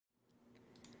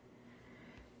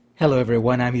Hello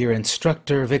everyone, I'm your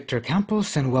instructor Victor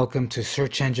Campos and welcome to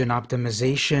Search Engine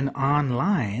Optimization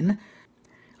Online.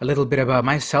 A little bit about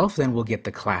myself, then we'll get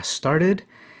the class started.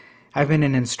 I've been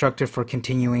an instructor for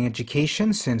continuing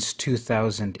education since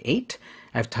 2008.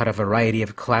 I've taught a variety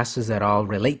of classes that all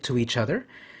relate to each other.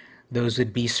 Those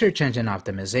would be Search Engine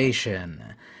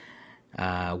Optimization,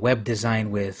 web design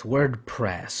with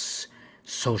WordPress,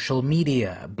 social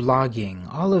media,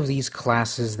 blogging, all of these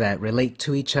classes that relate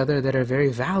to each other that are very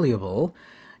valuable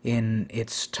in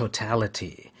its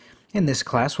totality. In this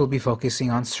class, we'll be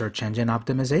focusing on search engine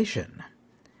optimization.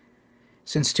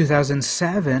 Since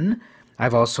 2007,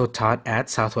 I've also taught at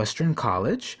Southwestern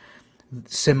College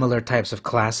similar types of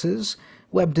classes: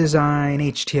 web design,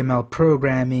 HTML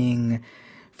programming,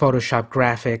 Photoshop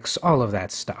graphics, all of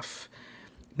that stuff.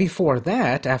 Before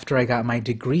that, after I got my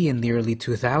degree in the early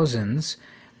 2000s,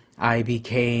 I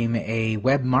became a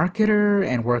web marketer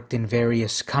and worked in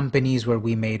various companies where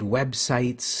we made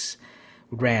websites,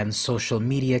 ran social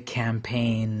media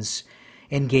campaigns,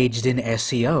 engaged in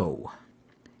SEO.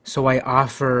 So I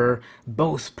offer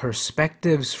both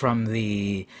perspectives from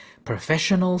the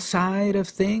professional side of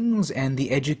things and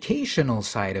the educational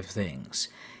side of things,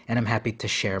 and I'm happy to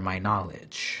share my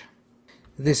knowledge.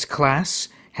 This class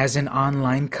has an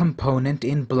online component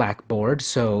in Blackboard,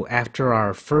 so after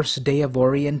our first day of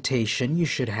orientation, you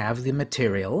should have the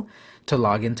material to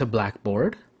log into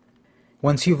Blackboard.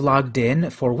 Once you've logged in,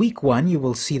 for week 1, you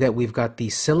will see that we've got the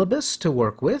syllabus to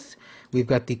work with, we've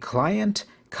got the client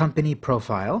company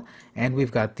profile, and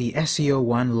we've got the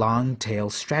SEO1 long tail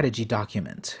strategy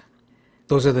document.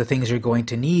 Those are the things you're going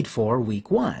to need for week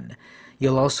 1.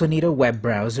 You'll also need a web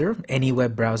browser. Any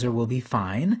web browser will be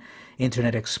fine.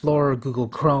 Internet Explorer, Google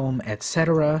Chrome,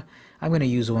 etc. I'm going to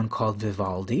use one called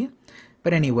Vivaldi,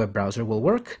 but any web browser will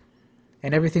work.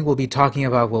 And everything we'll be talking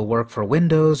about will work for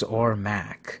Windows or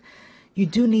Mac. You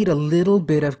do need a little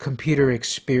bit of computer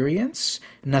experience,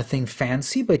 nothing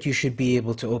fancy, but you should be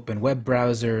able to open web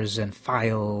browsers and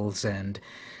files and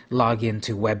log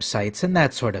into websites and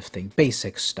that sort of thing,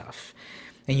 basic stuff.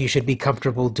 And you should be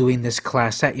comfortable doing this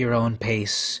class at your own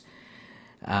pace,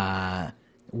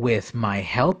 with my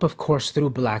help, of course, through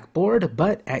Blackboard,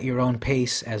 but at your own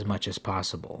pace as much as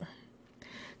possible.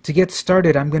 To get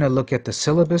started, I'm going to look at the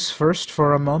syllabus first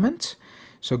for a moment.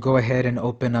 So go ahead and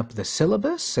open up the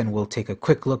syllabus, and we'll take a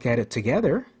quick look at it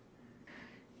together.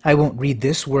 I won't read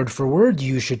this word for word.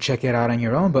 You should check it out on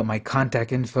your own, but my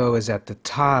contact info is at the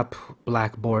top.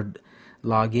 Blackboard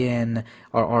login,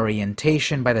 or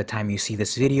orientation. By the time you see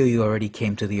this video, you already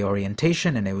came to the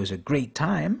orientation, and it was a great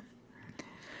time.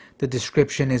 The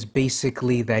description is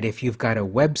basically that if you've got a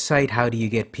website, how do you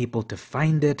get people to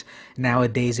find it?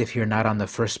 Nowadays, if you're not on the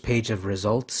first page of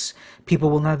results, people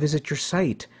will not visit your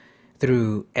site.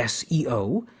 Through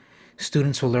SEO,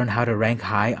 students will learn how to rank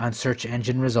high on search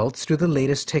engine results through the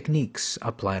latest techniques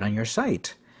applied on your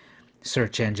site.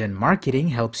 Search engine marketing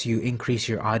helps you increase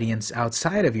your audience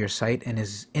outside of your site and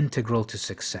is integral to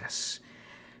success.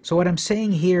 So what I'm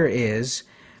saying here is,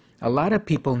 a lot of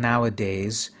people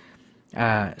nowadays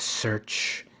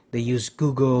search. They use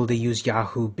Google, they use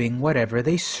Yahoo, Bing, whatever.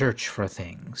 They search for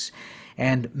things.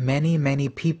 And many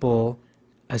people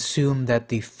assume that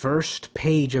the first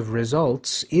page of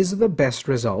results is the best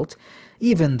result,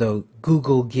 even though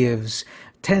Google gives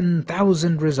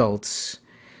 10,000 results,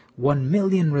 1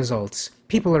 million results.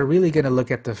 People are really going to look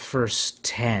at the first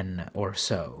 10 or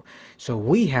so. So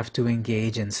we have to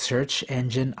engage in search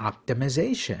engine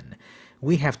optimization.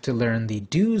 We have to learn the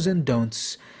do's and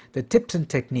don'ts, the tips and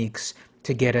techniques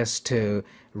to get us to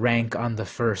rank on the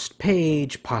first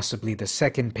page, possibly the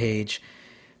second page,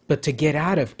 but to get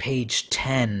out of page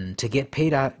 10, to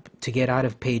get out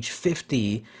of page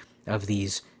 50 of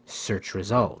these search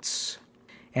results.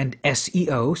 And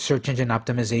SEO, search engine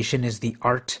optimization, is the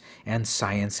art and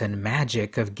science and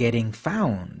magic of getting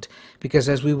found. Because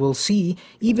as we will see,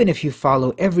 even if you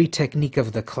follow every technique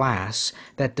of the class,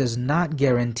 that does not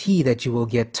guarantee that you will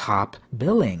get top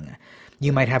billing.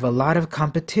 You might have a lot of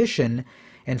competition,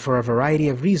 and for a variety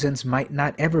of reasons might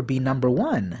not ever be number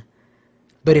 1.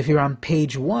 But if you're on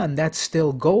page 1, that's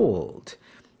still gold.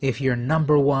 If you're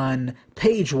number 1,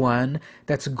 page 1,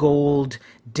 that's gold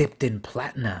dipped in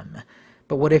platinum.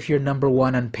 But what if you're number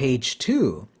 1 on page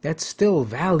 2? That's still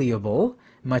valuable,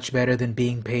 much better than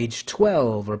being page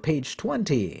 12 or page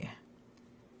 20.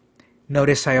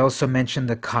 Notice I also mentioned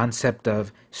the concept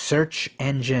of search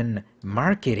engine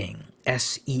marketing,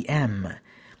 SEM.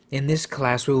 In this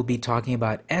class, we will be talking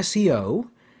about SEO,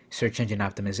 search engine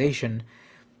optimization,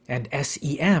 and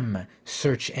SEM,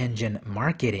 search engine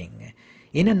marketing.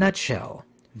 In a nutshell,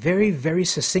 very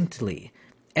succinctly,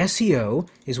 SEO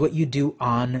is what you do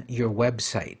on your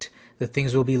website. The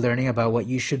things we'll be learning about what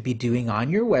you should be doing on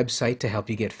your website to help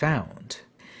you get found.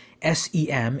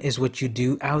 SEM is what you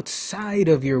do outside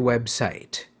of your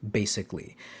website,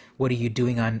 basically. What are you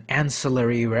doing on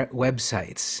ancillary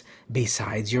websites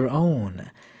besides your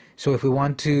own? So if we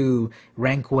want to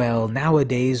rank well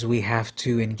nowadays, we have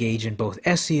to engage in both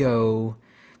SEO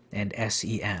and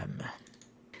SEM.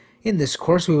 In this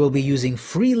course, we will be using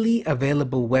freely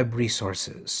available web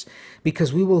resources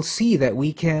because we will see that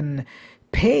we can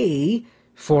pay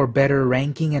for better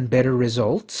ranking and better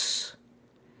results,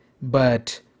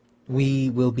 but we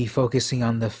will be focusing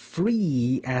on the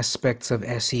free aspects of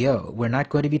SEO. We're not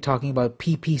going to be talking about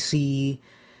PPC,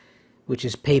 which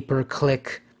is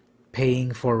pay-per-click,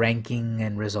 paying for ranking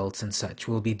and results and such.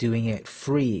 We'll be doing it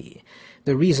free.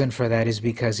 The reason for that is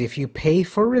because if you pay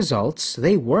for results,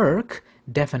 they work,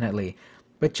 definitely,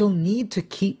 but you'll need to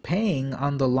keep paying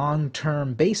on the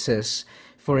long-term basis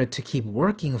for it to keep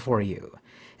working for you.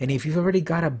 And if you've already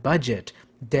got a budget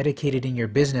dedicated in your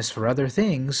business for other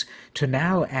things, to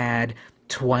now add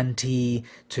 $20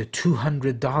 to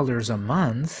 $200 a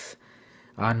month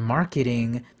on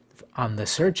marketing on the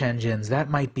search engines, that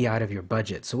might be out of your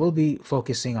budget. So we'll be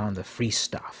focusing on the free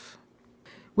stuff.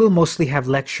 We'll mostly have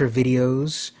lecture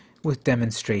videos with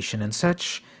demonstration and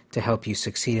such to help you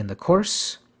succeed in the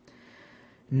course.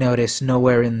 Notice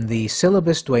nowhere in the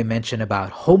syllabus do I mention about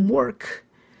homework,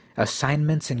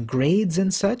 assignments and grades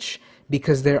and such,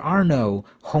 because there are no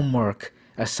homework,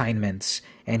 assignments,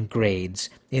 and grades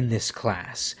in this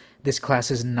class. This class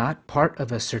is not part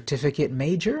of a certificate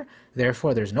major,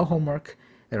 therefore there's no homework,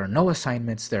 there are no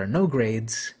assignments, there are no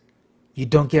grades. You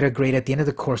don't get a grade at the end of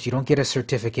the course, you don't get a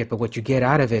certificate, but what you get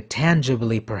out of it,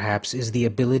 tangibly perhaps, is the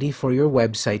ability for your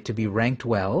website to be ranked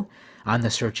well on the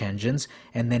search engines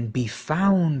and then be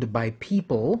found by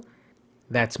people.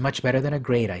 That's much better than a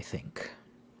grade, I think.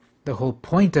 The whole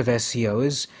point of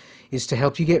SEO is to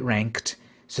help you get ranked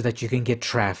so that you can get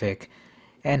traffic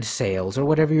and sales or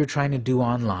whatever you're trying to do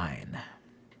online.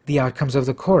 The outcomes of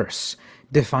the course: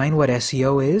 define what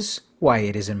SEO is, why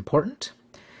it is important,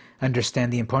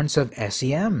 understand the importance of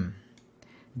SEM,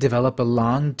 develop a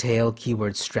long-tail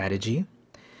keyword strategy,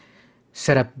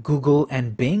 set up Google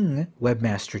and Bing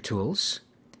webmaster tools,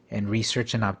 and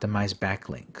research and optimize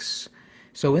backlinks.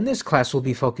 So in this class, we'll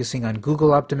be focusing on Google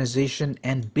optimization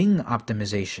and Bing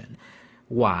optimization.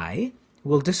 Why?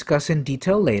 We'll discuss in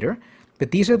detail later,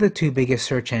 but these are the two biggest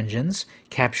search engines,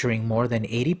 capturing more than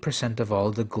 80% of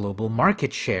all the global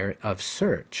market share of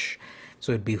search.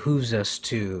 So it behooves us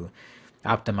to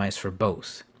optimize for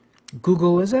both.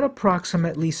 Google is at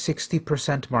approximately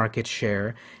 60% market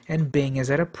share, and Bing is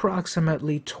at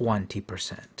approximately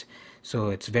 20%. So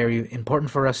it's very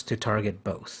important for us to target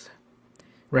both.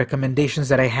 Recommendations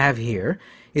that I have here: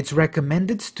 it's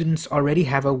recommended students already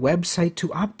have a website to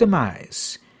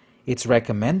optimize. It's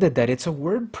recommended that it's a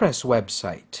WordPress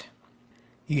website.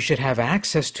 You should have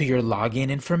access to your login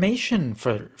information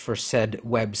for said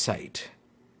website.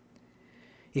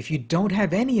 If you don't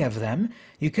have any of them,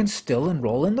 you can still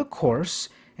enroll in the course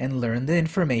and learn the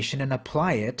information and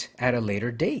apply it at a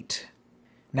later date.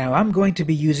 Now, I'm going to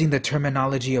be using the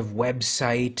terminology of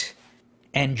website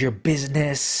and your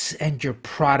business and your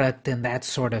product and that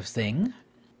sort of thing.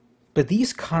 But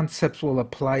these concepts will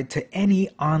apply to any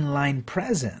online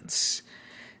presence.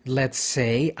 Let's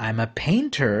say I'm a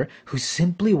painter who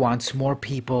simply wants more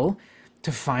people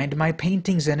to find my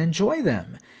paintings and enjoy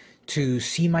them, to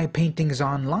see my paintings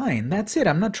online. That's it.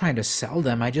 I'm not trying to sell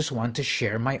them. I just want to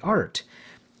share my art.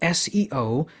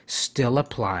 SEO still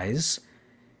applies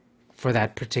for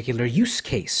that particular use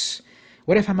case.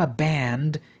 What if I'm a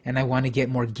band and I want to get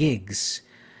more gigs?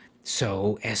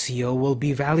 So SEO will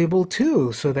be valuable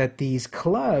too, so that these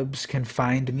clubs can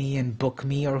find me and book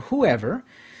me, or whoever,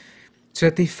 so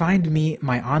that they find me,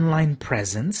 my online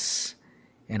presence,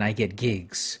 and I get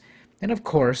gigs. And of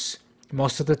course,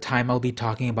 most of the time I'll be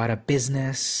talking about a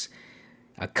business,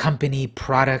 a company,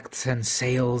 products and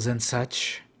sales and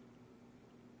such.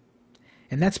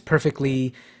 And that's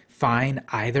perfectly fine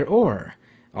either or.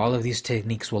 All of these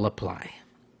techniques will apply.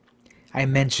 I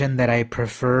mentioned that I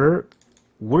prefer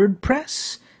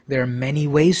WordPress. There are many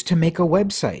ways to make a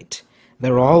website.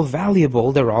 They're all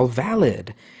valuable, they're all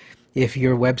valid. If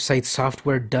your website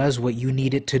software does what you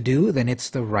need it to do, then it's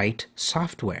the right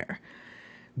software.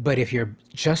 But if you're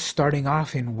just starting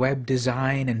off in web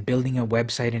design and building a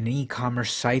website, an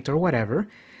e-commerce site or whatever,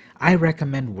 I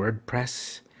recommend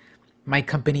WordPress. My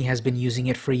company has been using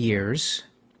it for years,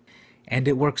 and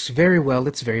it works very well.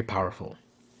 It's very powerful.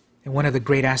 And one of the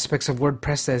great aspects of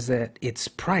WordPress is that its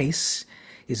price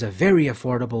is a very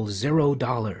affordable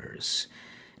 $0.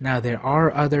 Now, there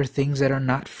are other things that are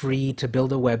not free to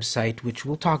build a website, which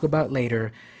we'll talk about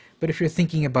later, but if you're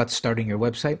thinking about starting your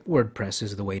website, WordPress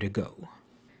is the way to go.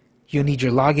 You'll need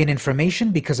your login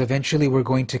information because eventually we're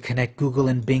going to connect Google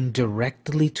and Bing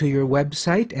directly to your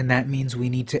website, and that means we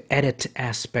need to edit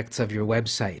aspects of your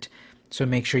website. So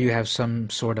make sure you have some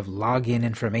sort of login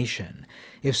information.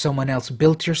 If someone else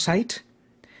built your site,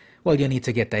 well, you'll need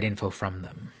to get that info from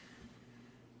them.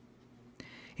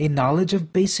 A knowledge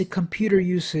of basic computer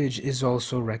usage is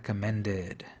also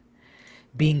recommended.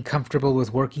 Being comfortable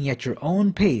with working at your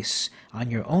own pace on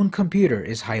your own computer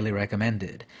is highly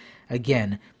recommended.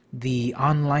 Again, the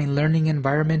online learning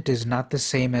environment is not the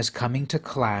same as coming to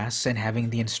class and having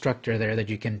the instructor there that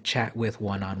you can chat with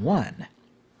one-on-one.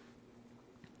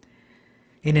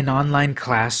 In an online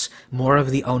class, more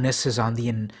of the onus is on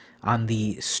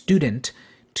the student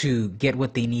to get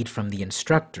what they need from the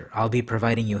instructor. I'll be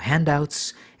providing you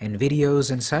handouts and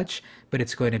videos and such, but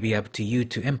it's going to be up to you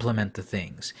to implement the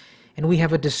things. And we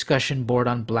have a discussion board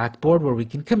on Blackboard where we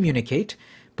can communicate,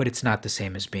 but it's not the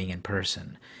same as being in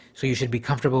person. So you should be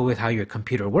comfortable with how your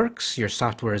computer works, your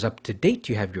software is up to date,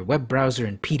 you have your web browser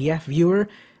and PDF viewer,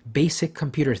 basic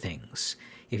computer things.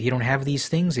 If you don't have these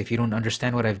things, if you don't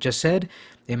understand what I've just said,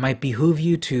 it might behoove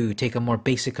you to take a more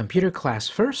basic computer class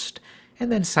first,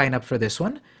 and then sign up for this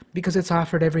one, because it's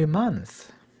offered every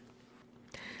month.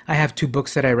 I have two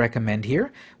books that I recommend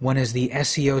here. One is the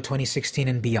SEO 2016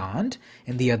 and Beyond,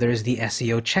 and the other is the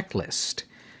SEO Checklist.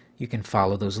 You can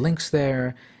follow those links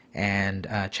there and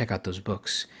check out those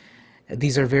books.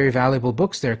 These are very valuable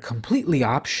books. They're completely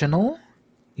optional.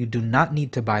 You do not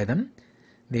need to buy them.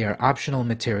 They are optional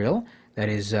material that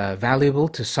is valuable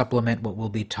to supplement what we'll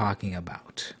be talking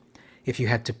about. If you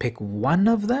had to pick one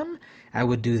of them, I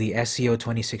would do the SEO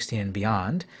 2016 and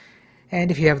Beyond.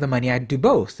 And if you have the money, I'd do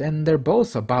both. And they're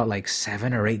both about like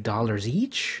 $7 or $8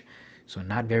 each, so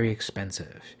not very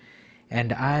expensive.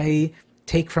 And I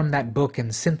take from that book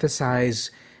and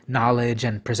synthesize knowledge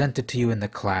and present it to you in the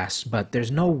class, but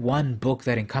there's no one book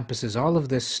that encompasses all of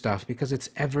this stuff because it's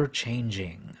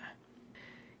ever-changing.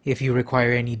 If you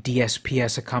require any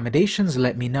DSPS accommodations,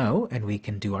 let me know and we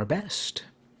can do our best.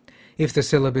 If the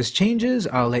syllabus changes,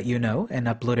 I'll let you know and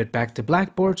upload it back to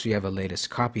Blackboard so you have a latest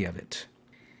copy of it.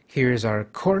 Here's our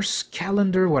course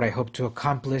calendar, what I hope to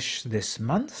accomplish this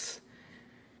month.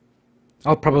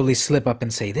 I'll probably slip up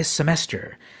and say this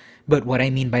semester, but what I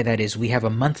mean by that is we have a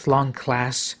month-long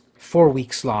class, 4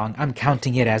 weeks long. I'm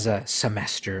counting it as a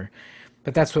semester,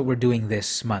 but that's what we're doing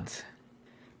this month.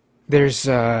 There's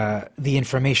the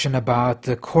information about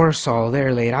the course all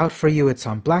there laid out for you. It's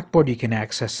on Blackboard. You can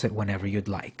access it whenever you'd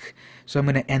like. So I'm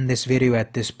going to end this video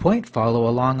at this point. Follow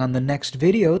along on the next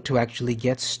video to actually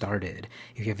get started.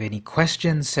 If you have any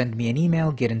questions, send me an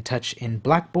email, get in touch in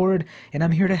Blackboard, and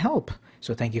I'm here to help.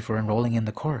 So thank you for enrolling in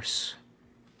the course.